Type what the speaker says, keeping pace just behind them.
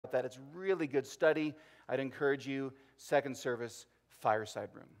about that. It's really good study. I'd encourage you, second service, fireside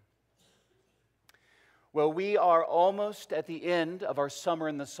room. Well, we are almost at the end of our summer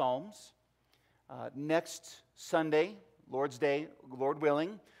in the Psalms. Next Sunday, Lord's Day, Lord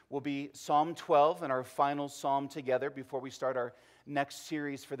willing, will be Psalm 12 and our final psalm together before we start our next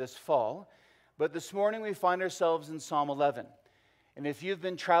series for this fall. But this morning we find ourselves in Psalm 11. And if you've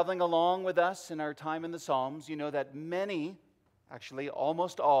been traveling along with us in our time in the Psalms, you know that many, actually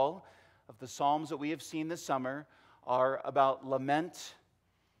almost all, of the Psalms that we have seen this summer are about lament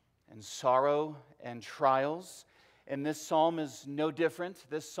and sorrow and trials. And this psalm is no different.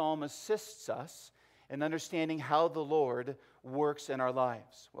 This psalm assists us in understanding how the Lord works in our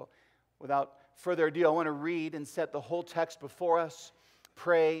lives. Well, without further ado, I want to read and set the whole text before us,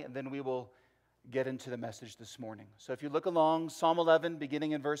 pray, and then we will get into the message this morning. So if you look along, Psalm 11,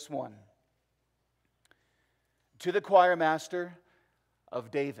 beginning in verse 1. To the choir master of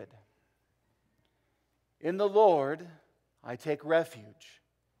David. In the Lord I take refuge.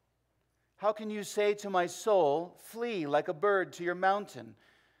 How can you say to my soul, flee like a bird to your mountain?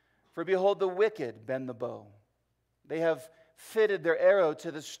 For behold, the wicked bend the bow. They have fitted their arrow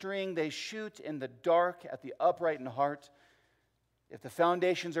to the string. They shoot in the dark at the upright in heart. If the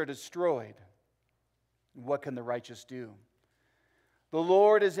foundations are destroyed, what can the righteous do? The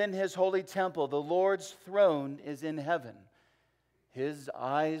Lord is in his holy temple. The Lord's throne is in heaven. His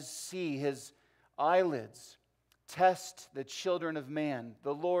eyes see, his eyelids test the children of man.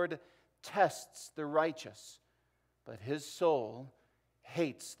 The Lord tests the righteous, but his soul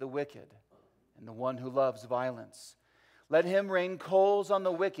hates the wicked and the one who loves violence. Let him rain coals on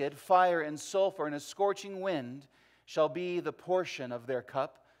the wicked, fire and sulfur, and a scorching wind shall be the portion of their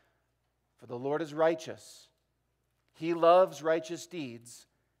cup. For the Lord is righteous. He loves righteous deeds.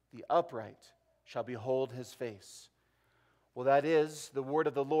 The upright shall behold his face. Well, that is the word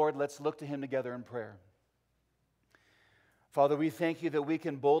of the Lord. Let's look to him together in prayer. Father, we thank you that we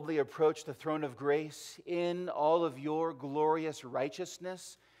can boldly approach the throne of grace in all of your glorious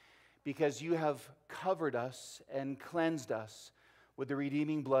righteousness because you have covered us and cleansed us with the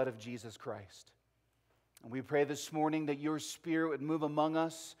redeeming blood of Jesus Christ. And we pray this morning that your Spirit would move among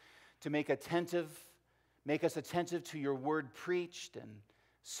us to make us attentive to your word preached and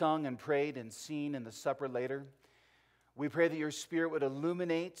sung and prayed and seen in the supper later. We pray that your Spirit would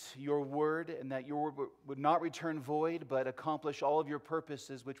illuminate your word and that your word would not return void, but accomplish all of your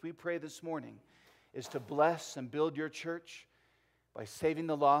purposes, which we pray this morning is to bless and build your church by saving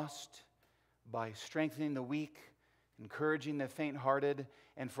the lost, by strengthening the weak, encouraging the faint-hearted,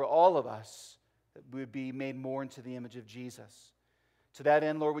 and for all of us that we would be made more into the image of Jesus. To that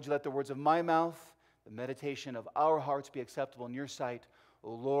end, Lord, would you let the words of my mouth, the meditation of our hearts be acceptable in your sight,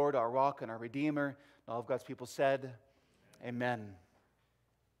 O Lord, our rock and our Redeemer. And all of God's people said, Amen.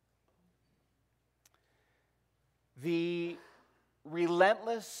 The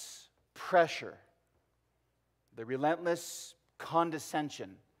relentless pressure, the relentless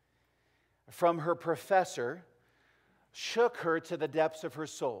condescension from her professor shook her to the depths of her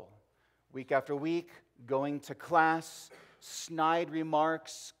soul. Week after week, going to class, snide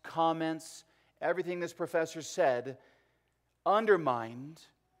remarks, comments, everything this professor said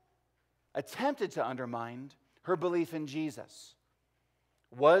attempted to undermine her belief in Jesus.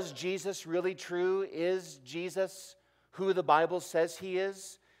 Was Jesus really true? Is Jesus who the Bible says he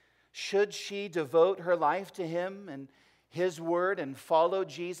is? Should she devote her life to him and his word and follow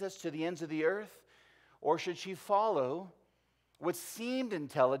Jesus to the ends of the earth? Or should she follow what seemed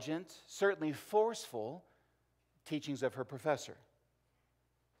intelligent, certainly forceful, teachings of her professor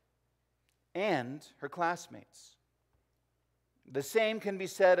and her classmates? The same can be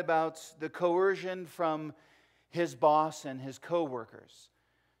said about the coercion from his boss and his co-workers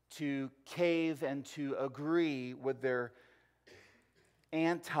to cave and to agree with their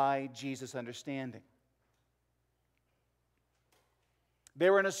anti-Jesus understanding. They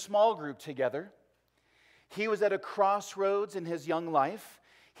were in a small group together. He was at a crossroads in his young life.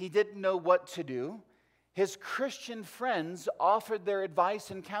 He didn't know what to do. His Christian friends offered their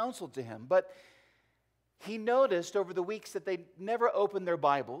advice and counsel to him, but he noticed over the weeks that they never opened their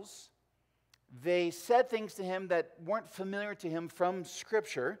Bibles. They said things to him that weren't familiar to him from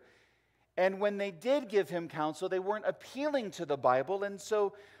Scripture, and when they did give him counsel, they weren't appealing to the Bible, and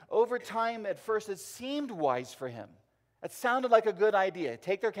so over time, at first, it seemed wise for him. It sounded like a good idea.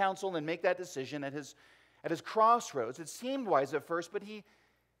 Take their counsel and make that decision at his crossroads. It seemed wise at first, but he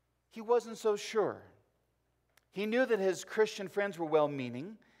wasn't so sure. He knew that his Christian friends were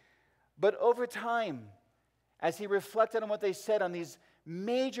well-meaning, but over time, as he reflected on what they said on these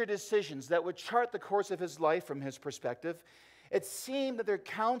major decisions that would chart the course of his life from his perspective, It seemed that their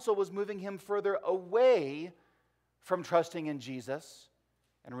counsel was moving him further away from trusting in Jesus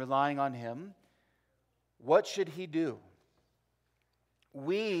and relying on him. What should he do?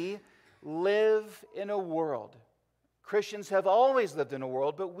 We live in a world. Christians have always lived in a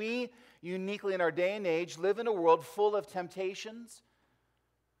world, but we, uniquely in our day and age, live in a world full of temptations,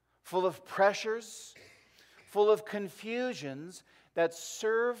 full of pressures, full of confusions that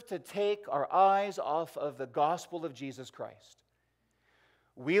serve to take our eyes off of the gospel of Jesus Christ.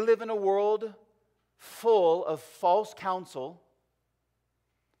 We live in a world full of false counsel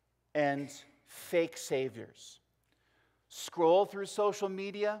and fake saviors. Scroll through social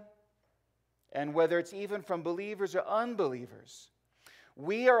media, and whether it's even from believers or unbelievers,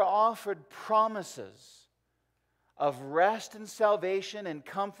 we are offered promises of rest and salvation and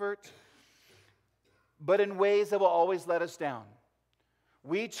comfort, but in ways that will always let us down.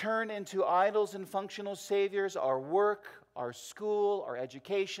 We turn into idols and functional saviors our work, our school, our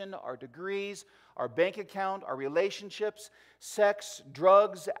education, our degrees, our bank account, our relationships, sex,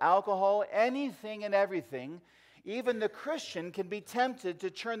 drugs, alcohol, anything and everything. Even the Christian can be tempted to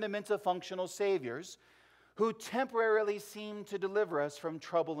turn them into functional saviors who temporarily seem to deliver us from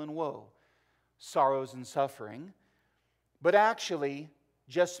trouble and woe, sorrows and suffering, but actually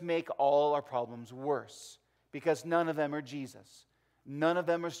just make all our problems worse, because none of them are Jesus. None of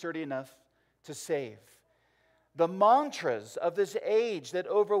them are sturdy enough to save. The mantras of this age that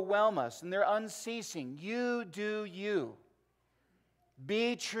overwhelm us, and they're unceasing. You do you.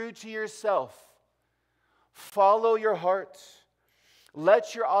 Be true to yourself. Follow your heart.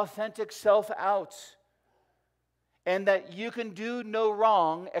 Let your authentic self out. And that you can do no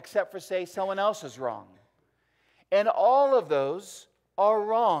wrong except for say someone else is wrong. And all of those are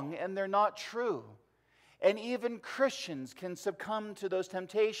wrong and they're not true. And even Christians can succumb to those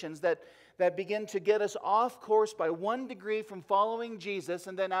temptations that begin to get us off course by 1 degree from following Jesus,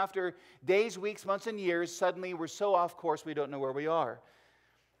 and then after days, weeks, months, and years, suddenly we're so off course we don't know where we are.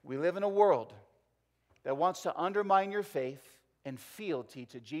 We live in a world that wants to undermine your faith and fealty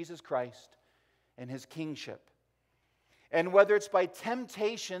to Jesus Christ and his kingship. And whether it's by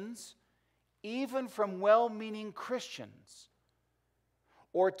temptations, even from well-meaning Christians,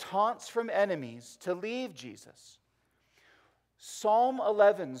 or taunts from enemies to leave Jesus, Psalm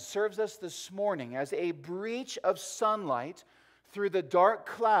 11 serves us this morning as a breach of sunlight through the dark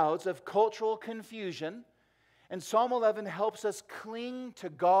clouds of cultural confusion. And Psalm 11 helps us cling to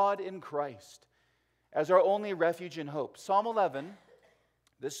God in Christ as our only refuge and hope. Psalm 11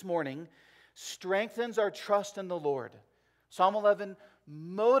 this morning strengthens our trust in the Lord. Psalm 11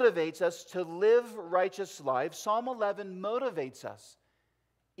 motivates us to live righteous lives. Psalm 11 motivates us,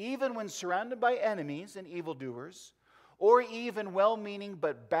 even when surrounded by enemies and evildoers, or even well-meaning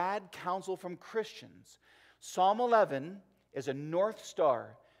but bad counsel from Christians. Psalm 11 is a north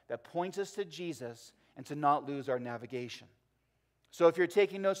star that points us to Jesus and to not lose our navigation. So if you're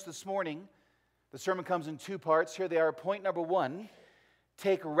taking notes this morning, the sermon comes in 2 parts. Here they are. Point number 1,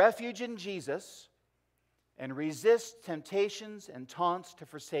 take refuge in Jesus and resist temptations and taunts to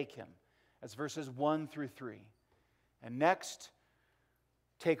forsake him. That's verses 1 through 3. And next,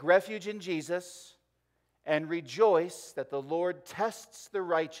 take refuge in Jesus and rejoice that the Lord tests the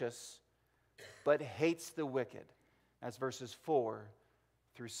righteous but hates the wicked. That's verses 4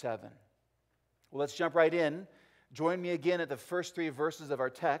 through 7. Well, let's jump right in. Join me again at the first 3 verses of our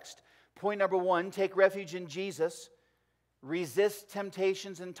text. Point number 1, take refuge in Jesus, resist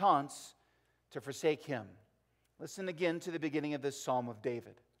temptations and taunts to forsake him. Listen again to the beginning of this Psalm of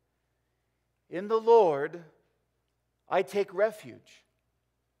David. In the Lord I take refuge.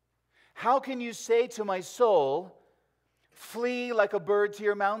 How can you say to my soul, flee like a bird to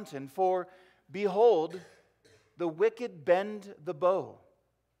your mountain? For behold, the wicked bend the bow.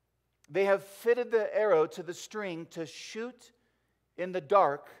 They have fitted the arrow to the string to shoot in the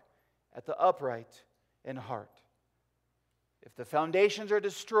dark at the upright in heart. If the foundations are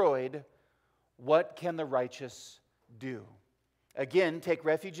destroyed, what can the righteous do? Again, take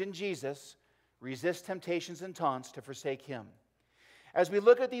refuge in Jesus, resist temptations and taunts to forsake him. As we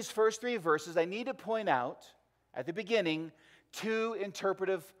look at these first 3 verses, I need to point out at the beginning 2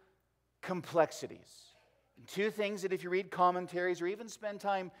 interpretive complexities. 2 things that if you read commentaries or even spend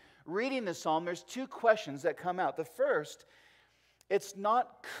time reading the psalm, there's 2 questions that come out. The first, it's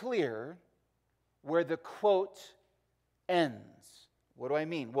not clear where the quote ends. What do I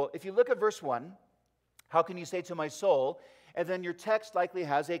mean? Well, if you look at verse 1, how can you say to my soul? And then your text likely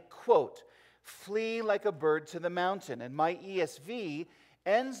has a quote, flee like a bird to the mountain. And my ESV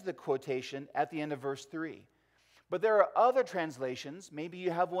ends the quotation at the end of verse 3. But there are other translations, maybe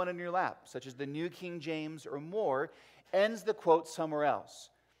you have one in your lap, such as the New King James or more, ends the quote somewhere else.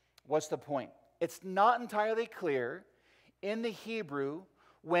 What's the point? It's not entirely clear in the Hebrew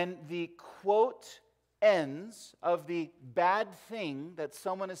when the quote ends of the bad thing that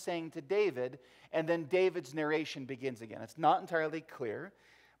someone is saying to David, and then David's narration begins again. It's not entirely clear,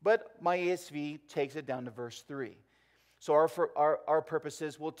 but my ESV takes it down to verse 3. So for our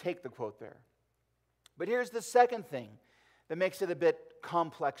purposes, we'll take the quote there. But here's the second thing that makes it a bit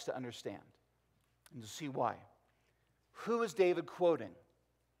complex to understand. And you'll see why. Who is David quoting?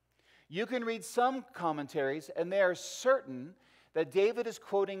 You can read some commentaries, and they are certain that David is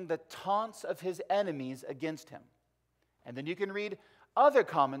quoting the taunts of his enemies against him. And then you can read other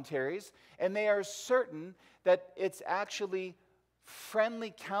commentaries, and they are certain that it's actually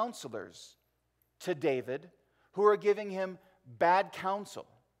friendly counselors to David who are giving him bad counsel.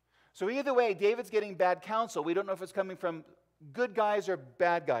 So either way, David's getting bad counsel. We don't know if it's coming from good guys or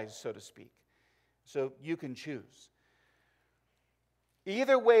bad guys, so to speak. So you can choose.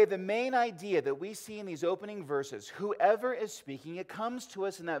 Either way, the main idea that we see in these opening verses, whoever is speaking, it comes to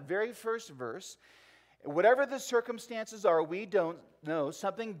us in that very first verse. Whatever the circumstances are, we don't know.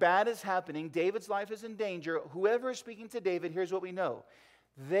 Something bad is happening. David's life is in danger. Whoever is speaking to David, here's what we know.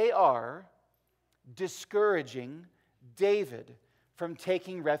 They are discouraging David from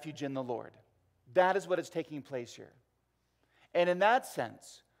taking refuge in the Lord. That is what is taking place here. And in that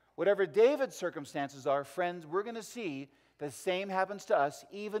sense, whatever David's circumstances are, friends, we're going to see the same happens to us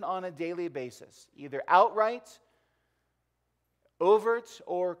even on a daily basis. Either outright, overt,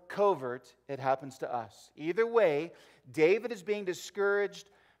 or covert, it happens to us. Either way, David is being discouraged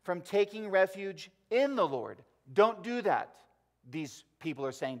from taking refuge in the Lord. Don't do that, these people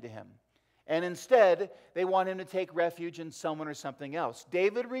are saying to him. And instead, they want him to take refuge in someone or something else.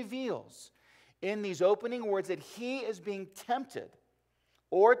 David reveals in these opening words that he is being tempted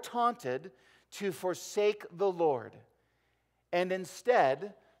or taunted to forsake the Lord, and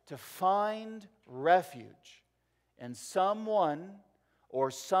instead to find refuge in someone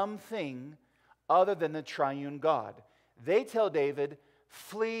or something other than the triune God. They tell David,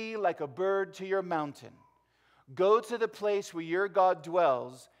 flee like a bird to your mountain. Go to the place where your God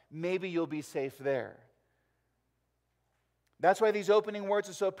dwells. Maybe you'll be safe there. That's why these opening words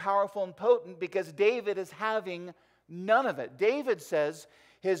are so powerful and potent, because David is having none of it. David says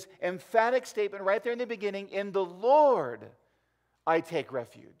his emphatic statement right there in the beginning, in the Lord I take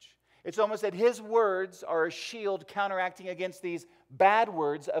refuge. It's almost that his words are a shield counteracting against these bad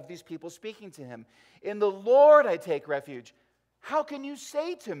words of these people speaking to him. In the Lord I take refuge. How can you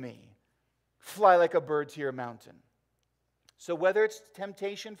say to me, fly like a bird to your mountain? So whether it's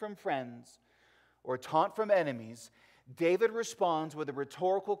temptation from friends or taunt from enemies, David responds with a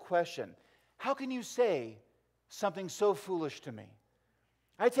rhetorical question. How can you say something so foolish to me?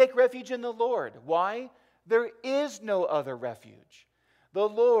 I take refuge in the Lord. Why? There is no other refuge. The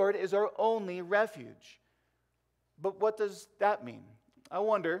Lord is our only refuge. But what does that mean? I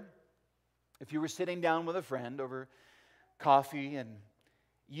wonder if you were sitting down with a friend over coffee and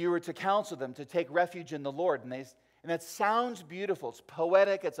you were to counsel them to take refuge in the Lord, and that sounds beautiful. It's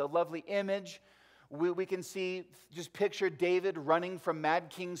poetic. It's a lovely image. We can see, just picture David running from mad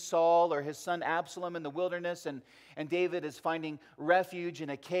King Saul or his son Absalom in the wilderness, and David is finding refuge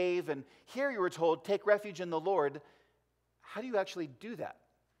in a cave. And here you were told, take refuge in the Lord. How do you actually do that?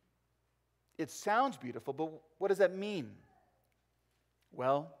 It sounds beautiful, but what does that mean?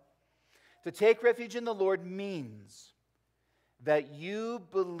 Well, to take refuge in the Lord means that you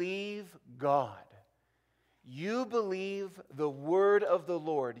believe God. You believe the word of the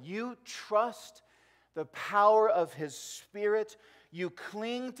Lord. You trust the power of His Spirit. You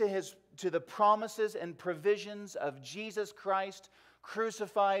cling to the promises and provisions of Jesus Christ,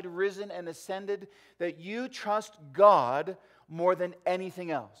 crucified, risen, and ascended, that you trust God more than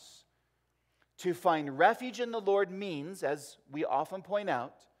anything else. To find refuge in the Lord means, as we often point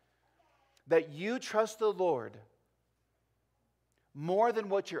out, that you trust the Lord more than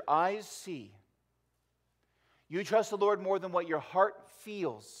what your eyes see. You trust the Lord more than what your heart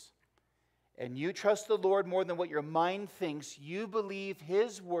feels. And you trust the Lord more than what your mind thinks. You believe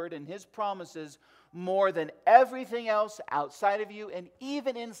His word and His promises more than everything else outside of you and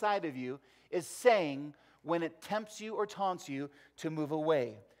even inside of you is saying when it tempts you or taunts you to move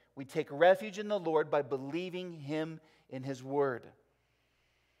away. We take refuge in the Lord by believing Him in His word.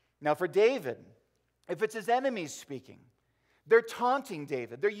 Now for David, if it's his enemies speaking, they're taunting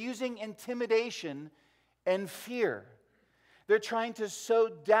David. They're using intimidation and fear. They're trying to sow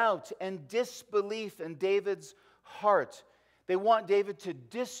doubt and disbelief in David's heart. They want David to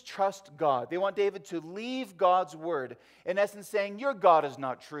distrust God. They want David to leave God's word, in essence saying, your God is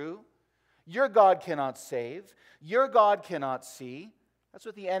not true. Your God cannot save. Your God cannot see. That's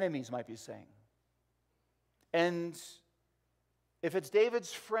what the enemies might be saying. And if it's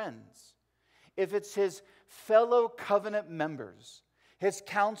David's friends, if it's his fellow covenant members, his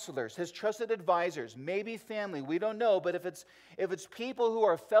counselors, his trusted advisors, maybe family, we don't know, but if it's people who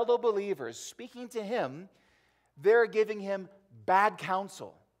are fellow believers speaking to him, they're giving him bad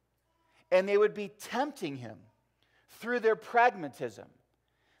counsel. And they would be tempting him through their pragmatism.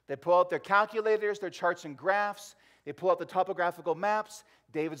 They pull out their calculators, their charts and graphs. They pull out the topographical maps.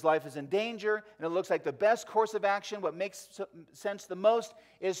 David's life is in danger, and it looks like the best course of action, what makes sense the most,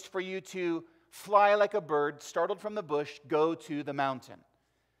 is for you to fly like a bird, startled from the bush, go to the mountain.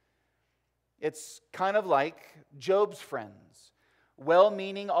 It's kind of like Job's friends,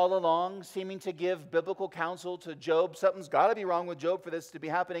 well-meaning all along, seeming to give biblical counsel to Job. Something's got to be wrong with Job for this to be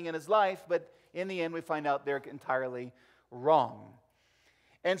happening in his life, but in the end we find out they're entirely wrong.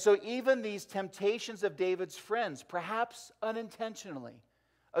 And so even these temptations of David's friends, perhaps unintentionally,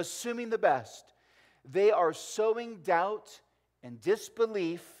 assuming the best, they are sowing doubt and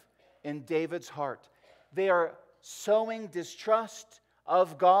disbelief in David's heart. They are sowing distrust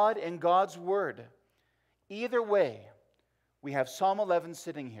of God and God's word. Either way, we have Psalm 11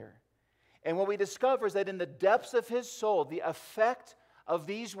 sitting here. And what we discover is that in the depths of his soul, the effect of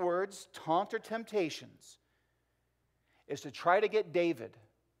these words, taunt or temptations, is to try to get David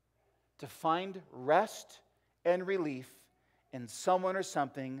to find rest and relief in someone or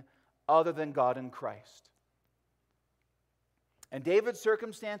something other than God and Christ. And David's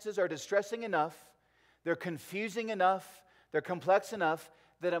circumstances are distressing enough, they're confusing enough, they're complex enough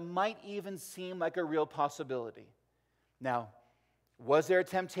that it might even seem like a real possibility. Now, was there a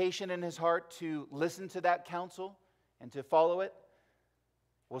temptation in his heart to listen to that counsel and to follow it?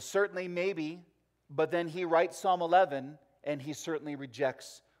 Well, certainly, maybe, but then he writes Psalm 11 and he certainly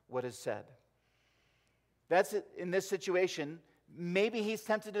rejects what is said. That's it. In this situation, maybe he's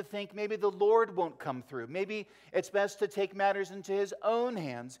tempted to think maybe the Lord won't come through. Maybe it's best to take matters into his own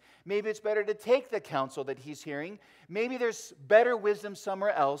hands. Maybe it's better to take the counsel that he's hearing. Maybe there's better wisdom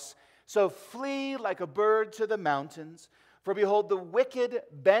somewhere else. So flee like a bird to the mountains. For behold, the wicked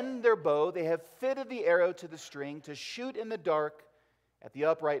bend their bow. They have fitted the arrow to the string to shoot in the dark at the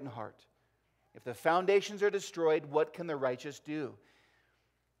upright in heart. If the foundations are destroyed, what can the righteous do?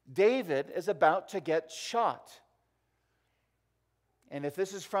 David is about to get shot. And if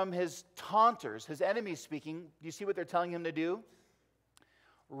this is from his taunters, his enemies speaking, do you see what they're telling him to do?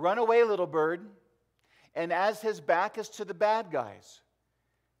 Run away, little bird. And as his back is to the bad guys,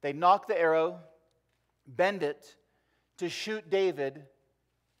 they knock the arrow, bend it to shoot David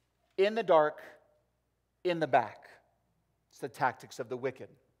in the dark, in the back. It's the tactics of the wicked.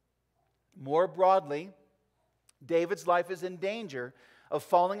 More broadly, David's life is in danger of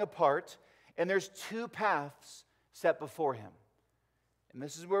falling apart, and there's two paths set before him. And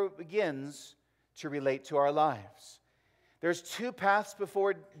this is where it begins to relate to our lives. There's two paths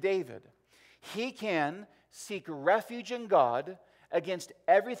before David. He can seek refuge in God against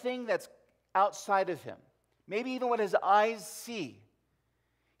everything that's outside of him. Maybe even what his eyes see.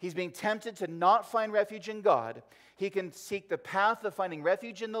 He's being tempted to not find refuge in God. He can seek the path of finding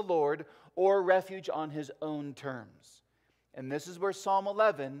refuge in the Lord or refuge on his own terms. And this is where Psalm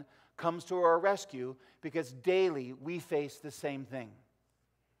 11 comes to our rescue, because daily we face the same thing.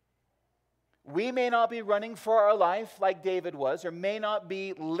 We may not be running for our life like David was, or may not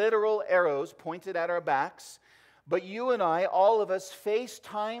be literal arrows pointed at our backs, but you and I, all of us, face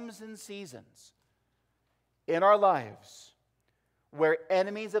times and seasons in our lives where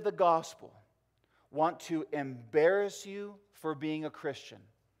enemies of the gospel want to embarrass you for being a Christian,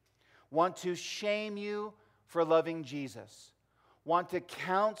 want to shame you for loving Jesus, want to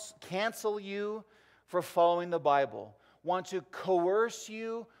cancel you for following the Bible, want to coerce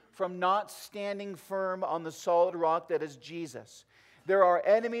you from not standing firm on the solid rock that is Jesus. There are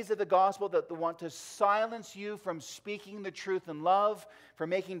enemies of the gospel that want to silence you from speaking the truth in love, from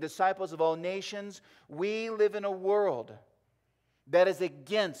making disciples of all nations. We live in a world that is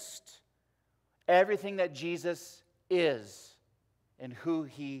against everything that Jesus is and who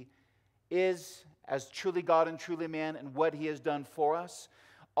he is as truly God and truly man and what he has done for us.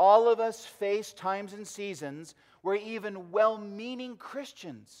 All of us face times and seasons where even well-meaning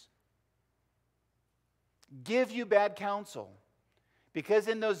Christians give you bad counsel, because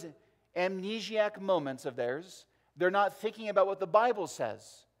in those amnesiac moments of theirs, they're not thinking about what the Bible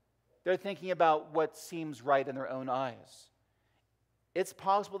says. They're thinking about what seems right in their own eyes. It's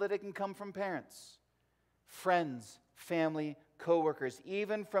possible that it can come from parents, friends, family, co-workers,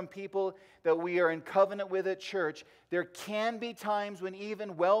 even from people that we are in covenant with at church, there can be times when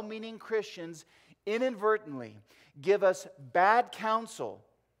even well-meaning Christians inadvertently give us bad counsel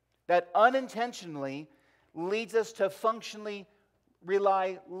that unintentionally leads us to functionally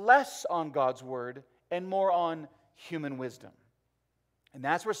rely less on God's word and more on human wisdom. And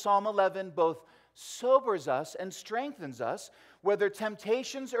that's where Psalm 11 both sobers us and strengthens us. Whether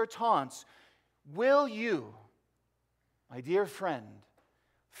temptations or taunts, will you, my dear friend,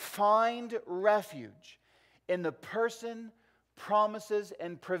 find refuge in the person, promises,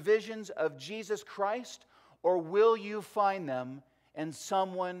 and provisions of Jesus Christ, or will you find them in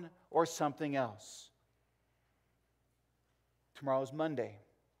someone or something else? Tomorrow's Monday.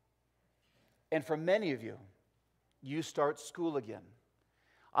 And for many of you, you start school again.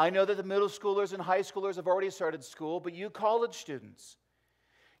 I know that the middle schoolers and high schoolers have already started school, but you college students,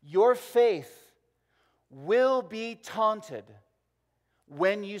 your faith will be taunted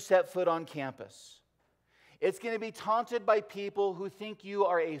when you set foot on campus. It's going to be taunted by people who think you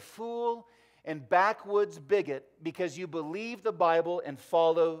are a fool and backwoods bigot because you believe the Bible and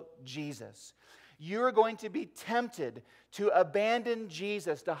follow Jesus. You're going to be tempted to abandon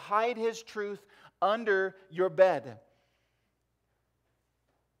Jesus, to hide his truth under your bed.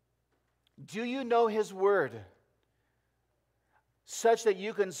 Do you know his word such that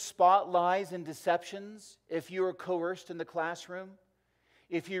you can spot lies and deceptions if you are coerced in the classroom?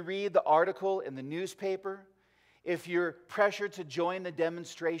 If you read the article in the newspaper? If you're pressured to join the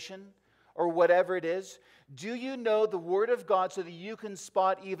demonstration or whatever it is? Do you know the word of God so that you can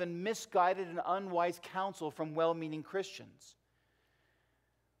spot even misguided and unwise counsel from well-meaning Christians?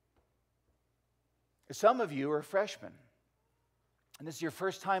 Some of you are freshmen. And this is your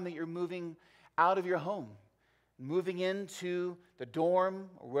first time that you're moving out of your home, moving into the dorm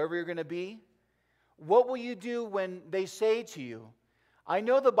or wherever you're going to be. What will you do when they say to you, I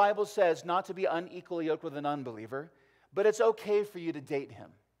know the Bible says not to be unequally yoked with an unbeliever, but it's okay for you to date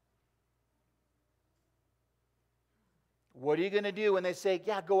him? What are you going to do when they say,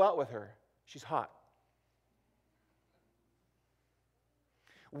 yeah, go out with her, she's hot?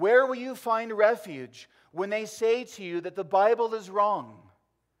 Where will you find refuge when they say to you that the Bible is wrong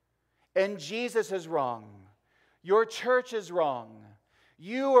and Jesus is wrong, your church is wrong,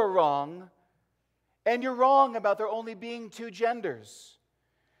 you are wrong, and you're wrong about there only being two genders?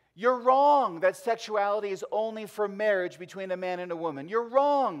 You're wrong that sexuality is only for marriage between a man and a woman. You're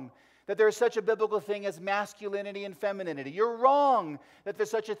wrong that there is such a biblical thing as masculinity and femininity. You're wrong that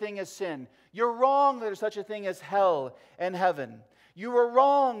there's such a thing as sin. You're wrong that there's such a thing as hell and heaven. You are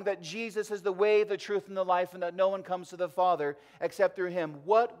wrong that Jesus is the way, the truth, and the life, and that no one comes to the Father except through him.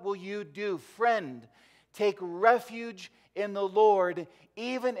 What will you do? Friend, take refuge in the Lord,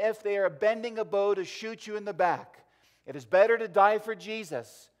 even if they are bending a bow to shoot you in the back. It is better to die for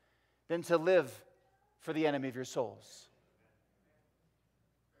Jesus than to live for the enemy of your souls.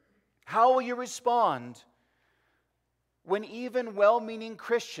 How will you respond when even well-meaning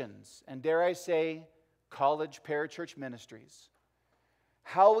Christians, and dare I say, college parachurch ministries,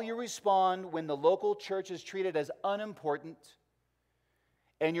 how will you respond when the local church is treated as unimportant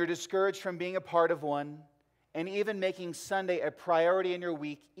and you're discouraged from being a part of one and even making Sunday a priority in your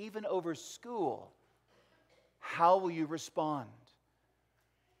week, even over school? How will you respond?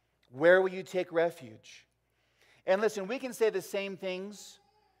 Where will you take refuge? And listen, we can say the same things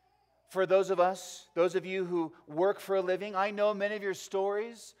for those of us, those of you who work for a living. I know many of your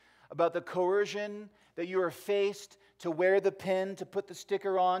stories about the coercion that you are faced to wear the pin, to put the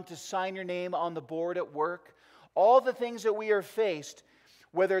sticker on, to sign your name on the board at work. All the things that we are faced,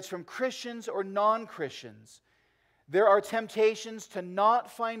 whether it's from Christians or non-Christians, there are temptations to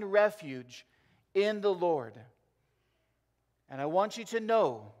not find refuge in the Lord. And I want you to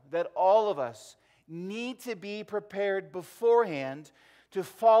know that all of us need to be prepared beforehand to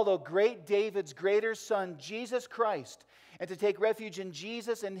follow great David's greater son, Jesus Christ, and to take refuge in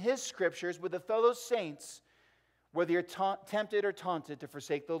Jesus and his scriptures with the fellow saints, whether you're tempted or taunted to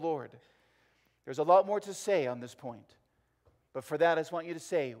forsake the Lord. There's a lot more to say on this point. But for that, I just want you to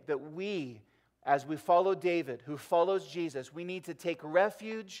say that we, as we follow David, who follows Jesus, we need to take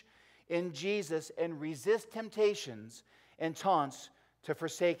refuge in Jesus and resist temptations and taunts to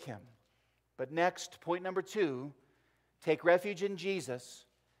forsake him. But next, point number 2, take refuge in Jesus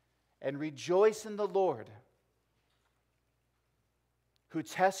and rejoice in the Lord, who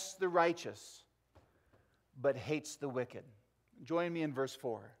tests the righteous but hates the wicked. Join me in verse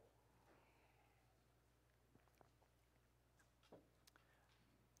 4.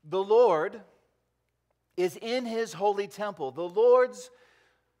 The Lord is in his holy temple. The Lord's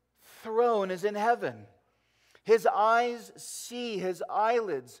throne is in heaven. His eyes see, his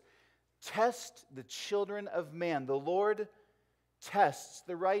eyelids test the children of man. The Lord tests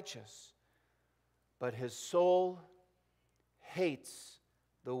the righteous, but his soul hates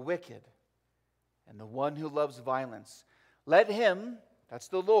the wicked and the one who loves violence. Let him, that's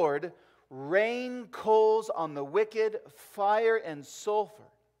the Lord, rain coals on the wicked, fire and sulfur,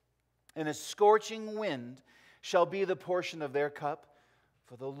 and a scorching wind shall be the portion of their cup.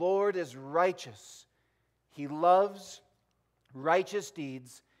 For the Lord is righteous. He loves righteous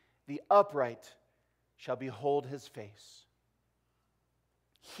deeds. The upright shall behold his face.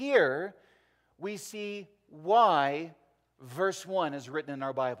 Here we see why verse 1 is written in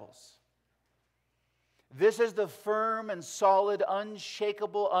our Bibles. This is the firm and solid,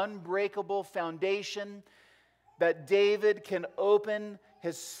 unshakable, unbreakable foundation that David can open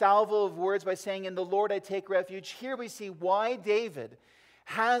his salvo of words by saying, "In the Lord I take refuge." Here we see why David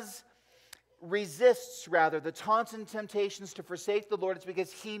resists the taunts and temptations to forsake the Lord. It's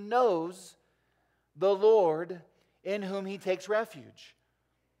because he knows the Lord in whom he takes refuge.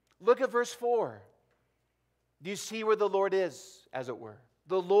 Look at verse 4. Do you see where the Lord is, as it were?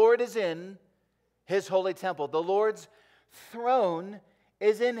 The Lord is in his holy temple. The Lord's throne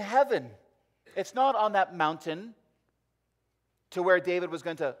is in heaven. It's not on that mountain to where David was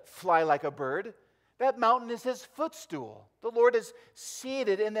going to fly like a bird. That mountain is his footstool. The Lord is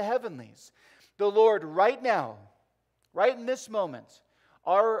seated in the heavenlies. The Lord right now, right in this moment,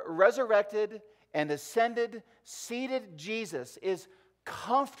 our resurrected and ascended, seated Jesus is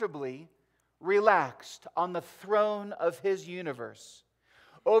comfortably relaxed on the throne of his universe,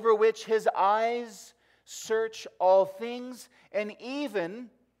 over which his eyes search all things, and even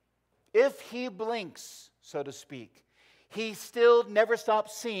if he blinks, so to speak, he still never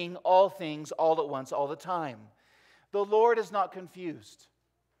stops seeing all things all at once, all the time. The Lord is not confused.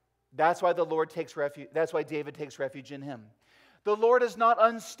 That's why the Lord takes refuge. That's why David takes refuge in him. The Lord is not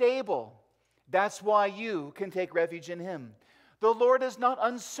unstable. That's why you can take refuge in him. The Lord is not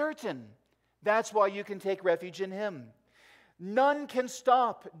uncertain. That's why you can take refuge in him. None can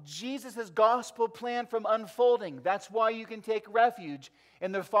stop Jesus' gospel plan from unfolding. That's why you can take refuge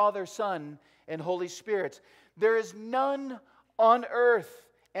in the Father, Son, and Holy Spirit. There is none on earth,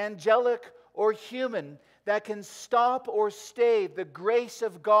 angelic or human, that can stop or stay the grace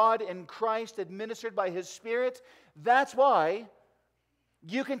of God in Christ administered by his Spirit. That's why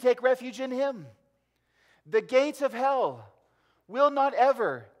you can take refuge in him. The gates of hell will not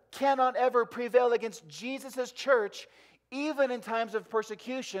ever, cannot ever prevail against Jesus' church, even in times of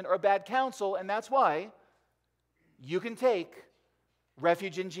persecution or bad counsel, and that's why you can take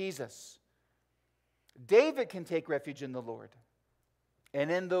refuge in Jesus. David can take refuge in the Lord and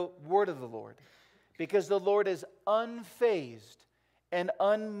in the word of the Lord, because the Lord is unfazed and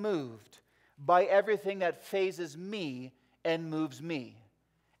unmoved by everything that phases me and moves me,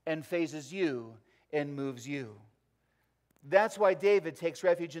 and phases you and moves you. That's why David takes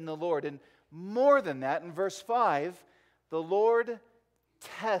refuge in the Lord. And more than that, in verse 5, the Lord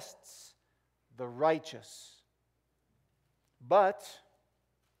tests the righteous, but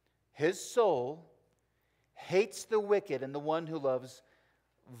his soul hates the wicked and the one who loves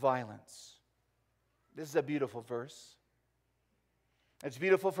violence. This is a beautiful verse. It's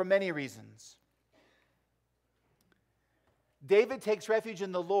beautiful for many reasons. David takes refuge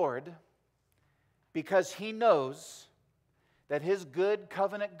in the Lord because he knows that his good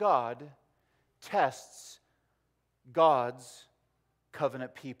covenant God tests God's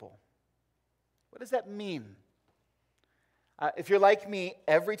covenant people. What does that mean? If you're like me,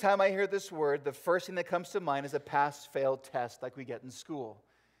 every time I hear this word, the first thing that comes to mind is a pass-fail test like we get in school.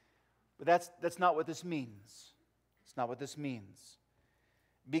 But that's not what this means. It's not what this means.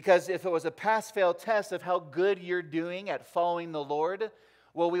 Because if it was a pass-fail test of how good you're doing at following the Lord,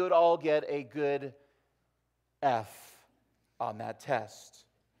 well, we would all get a good F on that test.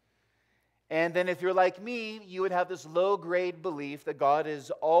 And then if you're like me, you would have this low-grade belief that God is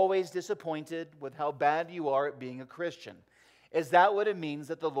always disappointed with how bad you are at being a Christian. Is that what it means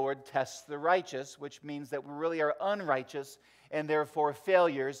that the Lord tests the righteous, which means that we really are unrighteous and therefore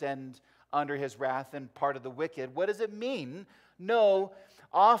failures and under his wrath and part of the wicked? What does it mean? No,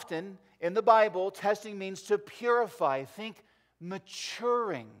 often in the Bible, testing means to purify. Think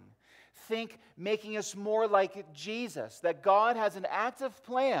maturing. Think making us more like Jesus. That God has an active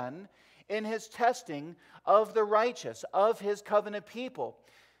plan in his testing of the righteous, of his covenant people.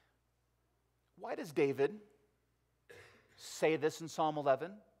 Why does David say this in Psalm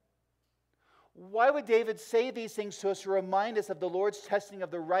 11? Why would David say these things to us to remind us of the Lord's testing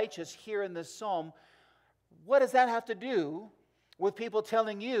of the righteous here in this psalm? What does that have to do with people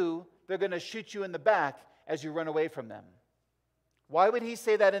telling you they're going to shoot you in the back as you run away from them. Why would he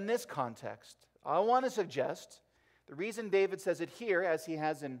say that in this context? I want to suggest the reason David says it here, as he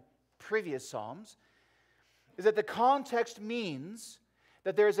has in previous Psalms, is that the context means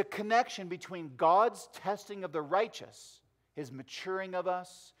that there is a connection between God's testing of the righteous, his maturing of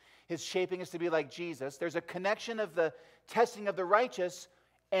us, his shaping us to be like Jesus. There's a connection of the testing of the righteous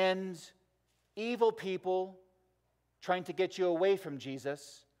and evil people trying to get you away from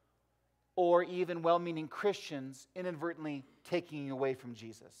Jesus, or even well-meaning Christians inadvertently taking you away from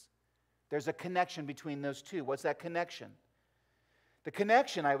Jesus. There's a connection between those two. What's that connection? The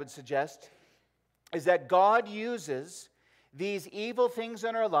connection, I would suggest, is that God uses these evil things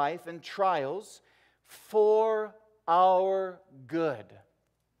in our life and trials for our good.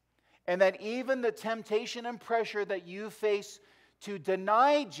 And that even the temptation and pressure that you face to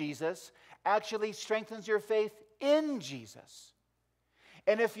deny Jesus actually strengthens your faith in Jesus.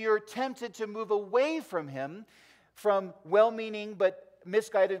 And if you're tempted to move away from him, from well-meaning but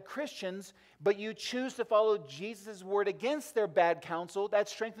misguided Christians, but you choose to follow Jesus' word against their bad counsel, that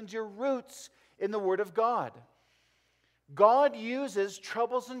strengthens your roots in the word of God. God uses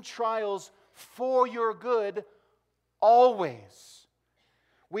troubles and trials for your good always.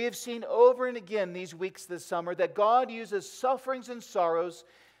 We have seen over and again these weeks this summer that God uses sufferings and sorrows,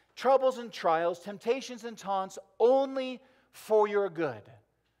 troubles and trials, temptations and taunts only for your good.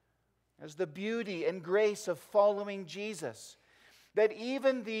 There's the beauty and grace of following Jesus. That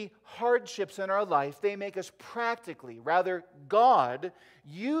even the hardships in our life, they make us practically, rather God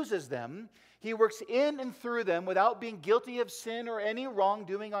uses them. He works in and through them without being guilty of sin or any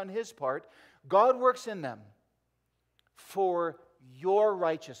wrongdoing on his part. God works in them for your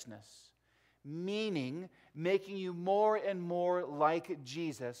righteousness, meaning making you more and more like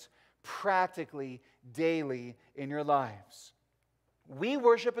Jesus practically daily in your lives. We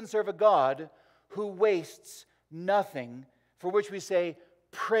worship and serve a God who wastes nothing, for which we say,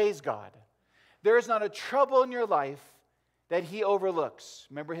 praise God. There is not a trouble in your life that he overlooks.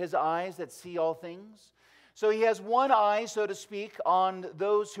 Remember his eyes that see all things? So he has one eye, so to speak, on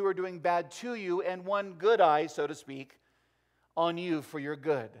those who are doing bad to you, and one good eye, so to speak, on you for your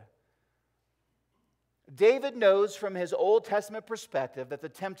good. David knows from his Old Testament perspective that the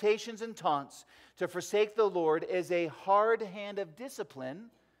temptations and taunts to forsake the Lord is a hard hand of discipline,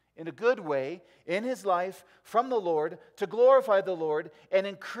 in a good way, in his life from the Lord to glorify the Lord and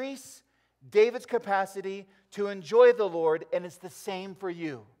increase David's capacity to enjoy the Lord, and it's the same for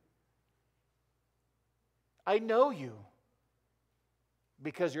you. I know you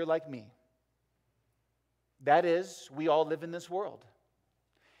because you're like me. That is, we all live in this world.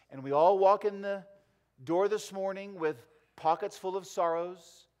 And we all walk in the door this morning with pockets full of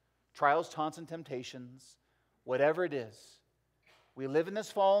sorrows, trials, taunts, and temptations, whatever it is. We live in this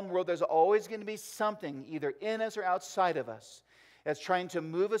fallen world. There's always going to be something, either in us or outside of us, that's trying to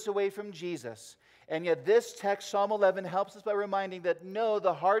move us away from Jesus. And yet this text, Psalm 11, helps us by reminding that no,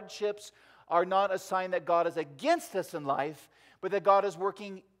 the hardships are not a sign that God is against us in life, but that God is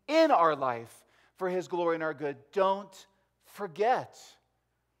working in our life for his glory and our good. Don't forget.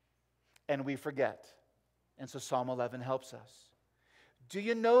 And we forget. And so Psalm 11 helps us. Do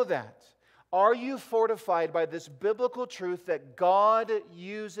you know that? Are you fortified by this biblical truth that God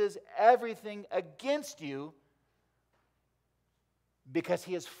uses everything against you because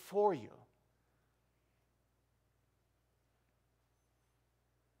he is for you?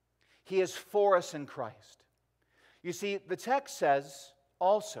 He is for us in Christ. You see, the text says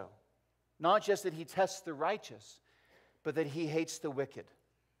also, not just that he tests the righteous, but that he hates the wicked.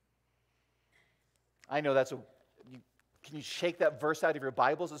 I know can you shake that verse out of your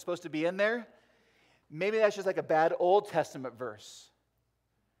Bibles? It's supposed to be in there. Maybe that's just like a bad Old Testament verse.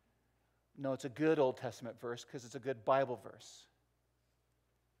 No, it's a good Old Testament verse because it's a good Bible verse.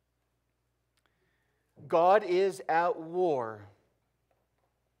 God is at war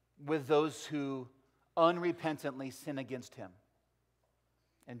with those who unrepentantly sin against him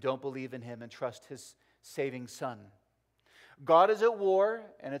and don't believe in him and trust his saving Son. God is at war,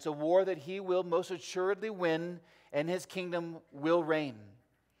 and it's a war that he will most assuredly win, and his kingdom will reign.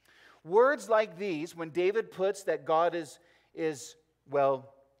 Words like these, when David puts that God is this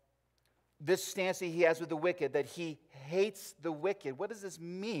stance that he has with the wicked, that he hates the wicked, what does this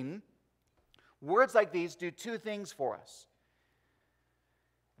mean? Words like these do two things for us.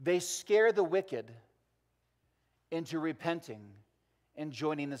 They scare the wicked into repenting and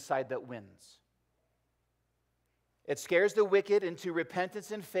joining the side that wins. It scares the wicked into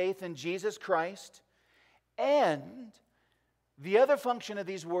repentance and faith in Jesus Christ. And the other function of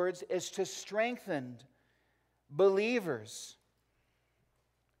these words is to strengthen believers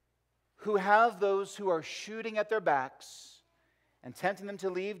who have those who are shooting at their backs and tempting them to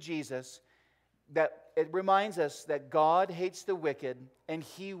leave Jesus, that it reminds us that God hates the wicked and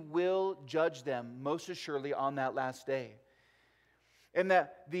He will judge them most assuredly on that last day. And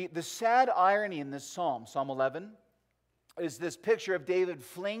that the sad irony in this psalm, Psalm 11, is this picture of David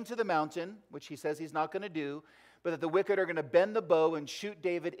fleeing to the mountain, which he says he's not going to do, but that the wicked are going to bend the bow and shoot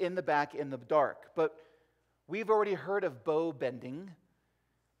David in the back in the dark. But we've already heard of bow bending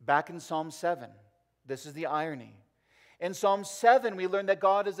back in Psalm 7. This is the irony. In Psalm 7, we learn that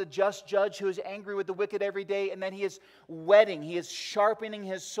God is a just judge who is angry with the wicked every day, and that He is whetting, He is sharpening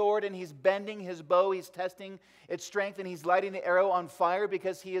His sword, and He's bending His bow, He's testing its strength, and He's lighting the arrow on fire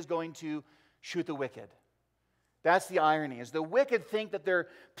because He is going to shoot the wicked. That's the irony, is the wicked think that their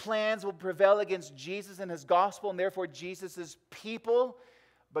plans will prevail against Jesus and His gospel, and therefore Jesus' people,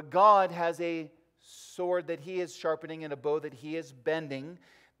 but God has a sword that He is sharpening and a bow that He is bending.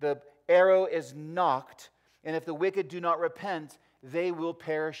 The arrow is knocked, and if the wicked do not repent, they will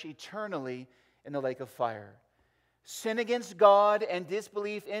perish eternally in the lake of fire. Sin against God and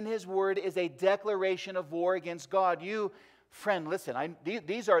disbelief in His word is a declaration of war against God. You, friend, listen,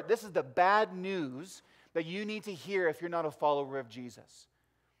 this is the bad news that you need to hear if you're not a follower of Jesus.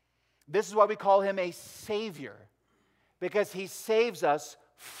 This is why we call Him a Savior, because He saves us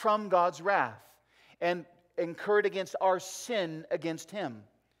from God's wrath and incurred against our sin against Him.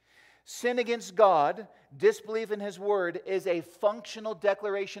 Sin against God, disbelief in His word, is a functional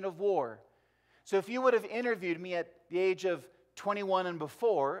declaration of war. So if you would have interviewed me at the age of 21 and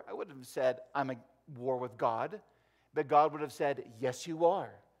before, I wouldn't have said, I'm at war with God. But God would have said, yes, you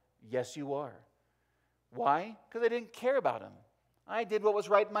are. Yes, you are. Why? Because I didn't care about Him. I did what was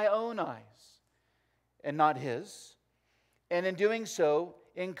right in my own eyes and not His. And in doing so,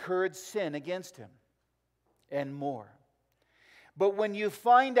 incurred sin against Him and more. But when you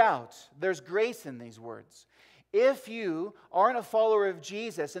find out, there's grace in these words. If you aren't a follower of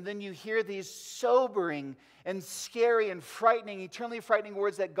Jesus and then you hear these sobering and scary and frightening, eternally frightening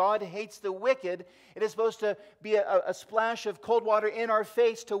words that God hates the wicked, it is supposed to be a splash of cold water in our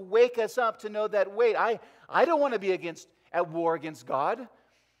face to wake us up to know that, wait, I don't want to be at war against God.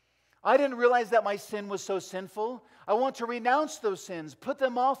 I didn't realize that my sin was so sinful. I want to renounce those sins, put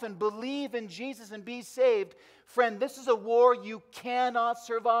them off, and believe in Jesus and be saved. Friend, this is a war you cannot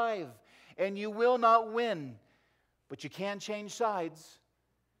survive, and you will not win. But you can change sides,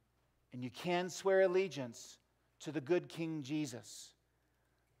 and you can swear allegiance to the good King Jesus.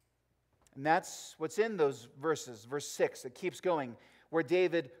 And that's what's in those verses. Verse 6, it keeps going, where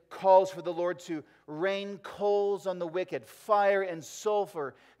David calls for the Lord to rain coals on the wicked, fire and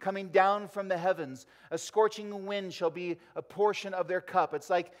sulfur coming down from the heavens. A scorching wind shall be a portion of their cup. It's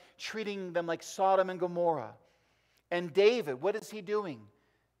like treating them like Sodom and Gomorrah. And David, what is he doing?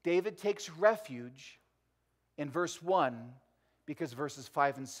 David takes refuge in verse 1 because verses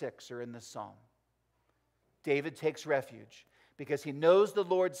 5 and 6 are in this psalm. David takes refuge because he knows the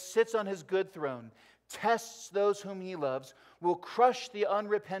Lord sits on His good throne, tests those whom He loves, will crush the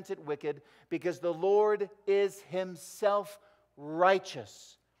unrepentant wicked, because the Lord is Himself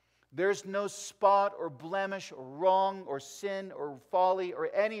righteous. There's no spot or blemish or wrong or sin or folly or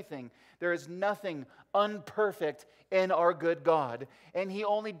anything. There is nothing unperfect in our good God. And He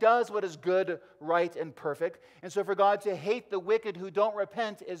only does what is good, right, and perfect. And so for God to hate the wicked who don't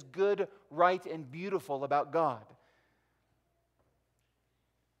repent is good, right, and beautiful about God.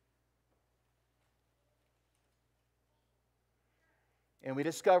 And we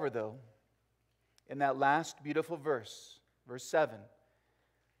discover, though, in that last beautiful verse, verse 7,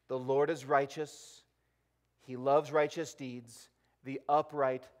 the Lord is righteous, He loves righteous deeds, the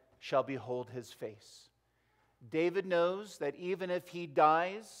upright shall behold His face. David knows that even if he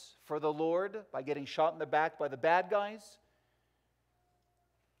dies for the Lord by getting shot in the back by the bad guys,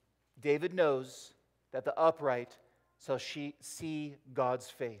 David knows that the upright shall see God's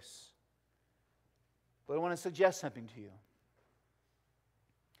face. But I want to suggest something to you.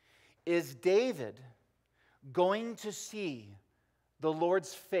 Is David going to see the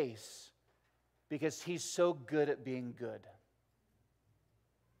Lord's face because he's so good at being good?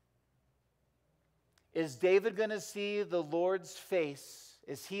 Is David going to see the Lord's face?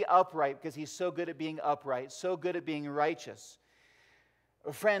 Is he upright because he's so good at being upright, so good at being righteous?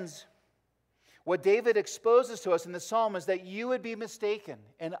 Friends, what David exposes to us in the psalm is that you would be mistaken,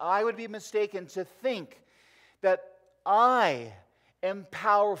 and I would be mistaken to think that I am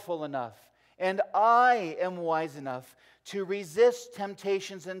powerful enough and I am wise enough to resist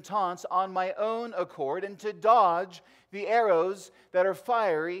temptations and taunts on my own accord and to dodge the arrows that are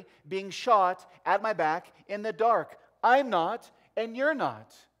fiery being shot at my back in the dark. I'm not, and you're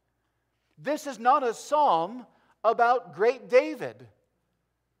not. This is not a psalm about great David.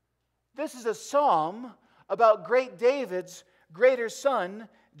 This is a psalm about great David's greater son,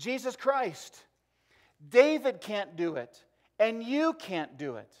 Jesus Christ. David can't do it, and you can't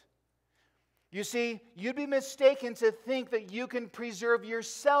do it. You see, you'd be mistaken to think that you can preserve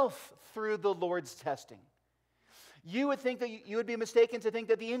yourself through the Lord's testing. You would be mistaken to think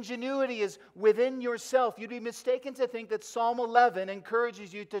that the ingenuity is within yourself. You'd be mistaken to think that Psalm 11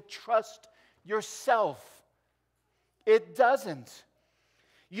 encourages you to trust yourself. It doesn't.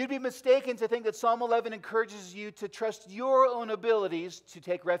 You'd be mistaken to think that Psalm 11 encourages you to trust your own abilities to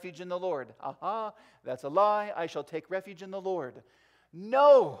take refuge in the Lord. Aha, that's a lie. I shall take refuge in the Lord.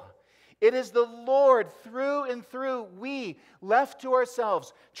 No. It is the Lord through and through. We, left to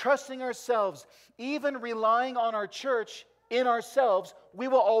ourselves, trusting ourselves, even relying on our church in ourselves, we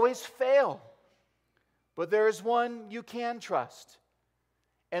will always fail. But there is one you can trust,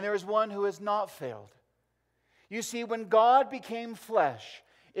 and there is one who has not failed. You see, when God became flesh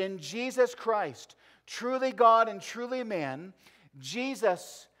in Jesus Christ, truly God and truly man,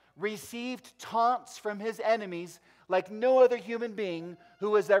 Jesus received taunts from his enemies like no other human being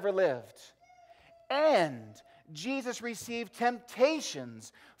who has ever lived. And Jesus received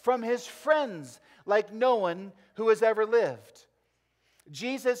temptations from his friends like no one who has ever lived.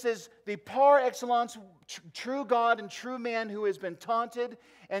 Jesus is the par excellence true God and true man who has been taunted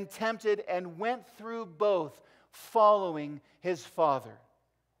and tempted and went through both following his Father.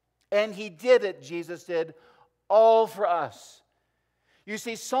 And he did it, Jesus did, all for us. You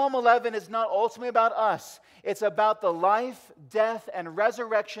see, Psalm 11 is not ultimately about us. It's about the life, death, and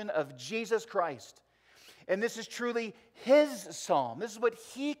resurrection of Jesus Christ. And this is truly his psalm. This is what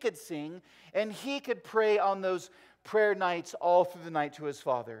he could sing, and he could pray on those prayer nights all through the night to his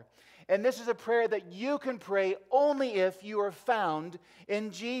Father. And this is a prayer that you can pray only if you are found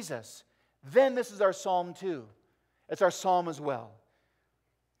in Jesus. Then this is our psalm too. It's our psalm as well.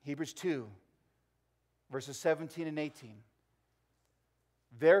 Hebrews 2, verses 17 and 18.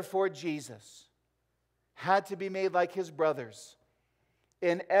 Therefore Jesus had to be made like his brothers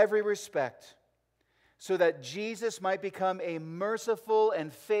in every respect, so that Jesus might become a merciful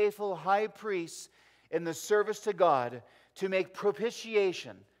and faithful high priest in the service to God, to make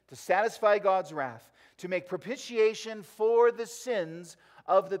propitiation, to satisfy God's wrath, to make propitiation for the sins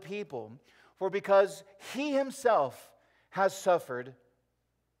of the people. For because he himself has suffered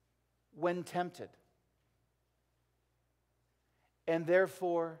when tempted, and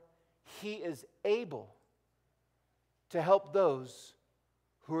therefore he is able to help those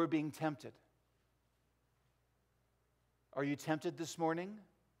who are being tempted. Are you tempted this morning?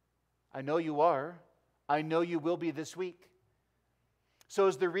 I know you are. I know you will be this week. So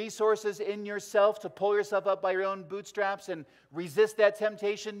is the resources in yourself to pull yourself up by your own bootstraps and resist that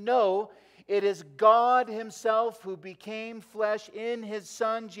temptation? No, it is God himself who became flesh in his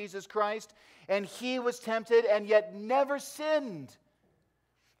Son, Jesus Christ, and he was tempted and yet never sinned.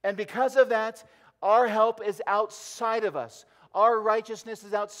 And because of that, our help is outside of us. Our righteousness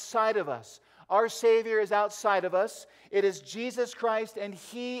is outside of us. Our Savior is outside of us. It is Jesus Christ, and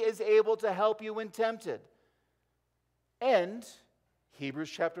he is able to help you when tempted. And Hebrews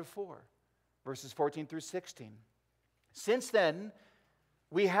chapter 4, verses 14 through 16. Since then,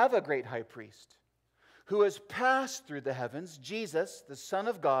 we have a great high priest who has passed through the heavens, Jesus, the Son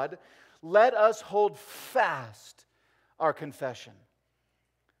of God. Let us hold fast our confession.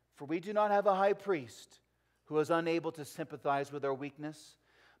 For we do not have a high priest who is unable to sympathize with our weakness,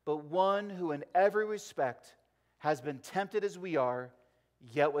 but one who in every respect has been tempted as we are,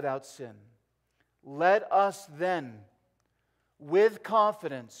 yet without sin. Let us then, with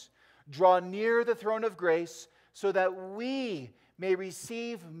confidence, draw near the throne of grace, so that we may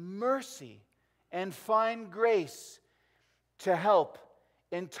receive mercy and find grace to help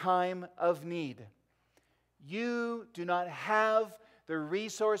in time of need. You do not have the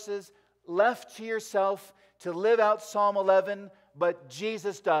resources left to yourself to live out Psalm 11, but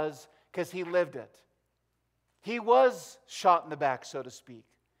Jesus does, because he lived it. He was shot in the back, so to speak.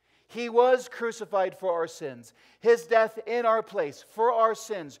 He was crucified for our sins. His death in our place for our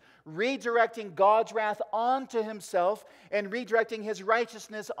sins, redirecting God's wrath onto himself and redirecting his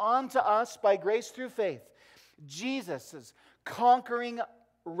righteousness onto us by grace through faith. Jesus' conquering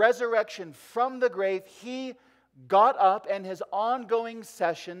resurrection from the grave, he got up, and his ongoing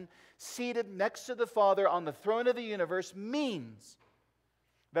session seated next to the Father on the throne of the universe means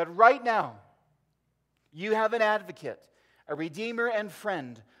that right now you have an advocate, a redeemer and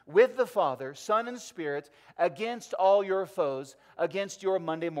friend with the Father, Son, and Spirit against all your foes, against your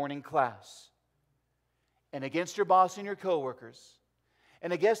Monday morning class, and against your boss and your coworkers,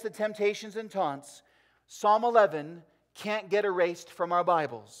 And against the temptations and taunts, Psalm 11 can't get erased from our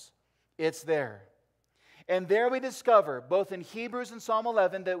Bibles. It's there. And there we discover, both in Hebrews and Psalm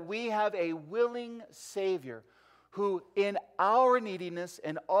 11, that we have a willing Savior who in our neediness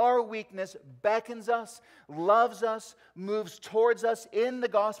and our weakness beckons us, loves us, moves towards us in the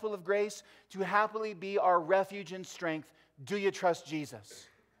gospel of grace to happily be our refuge and strength. Do you trust Jesus?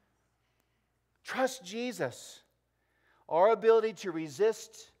 Trust Jesus. Our ability to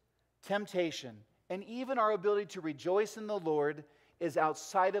resist temptation and even our ability to rejoice in the Lord is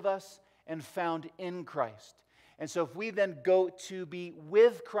outside of us and found in Christ. And so if we then go to be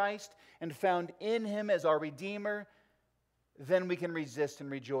with Christ and found in Him as our Redeemer, then we can resist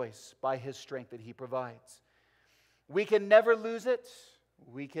and rejoice by His strength that He provides. We can never lose it.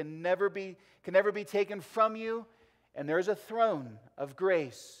 We can never be taken from you. And there is a throne of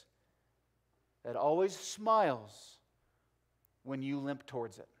grace that always smiles when you limp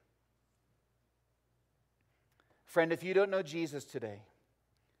towards it. Friend, if you don't know Jesus today,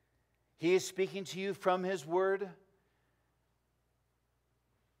 He is speaking to you from His Word,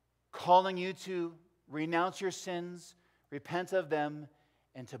 calling you to renounce your sins, repent of them,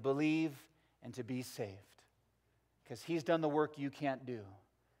 and to believe and to be saved. Because He's done the work you can't do.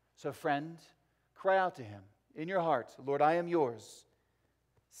 So friend, cry out to Him in your heart, Lord, I am yours.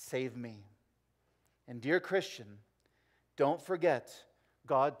 Save me. And dear Christian, don't forget,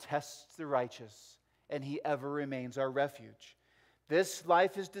 God tests the righteous, and He ever remains our refuge. This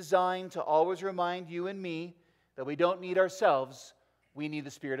life is designed to always remind you and me that we don't need ourselves, we need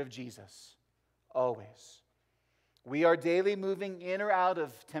the Spirit of Jesus. Always. We are daily moving in or out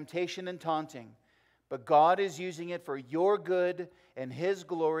of temptation and taunting, but God is using it for your good and His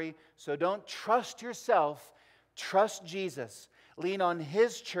glory, so don't trust yourself, trust Jesus. Lean on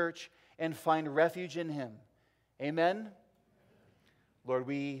His church and find refuge in Him. Amen? Lord,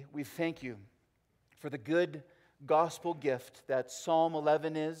 we thank You for the good gospel gift that Psalm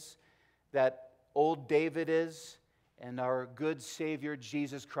 11 is, that old David is, and our good Savior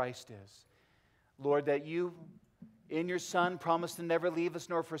Jesus Christ is. Lord, that You, in Your Son, promised to never leave us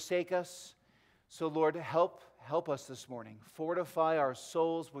nor forsake us. So, Lord, help us this morning. Fortify our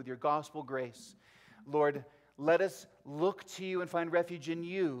souls with Your gospel grace. Lord, let us look to You and find refuge in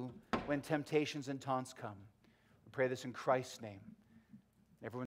You when temptations and taunts come. We pray this in Christ's name.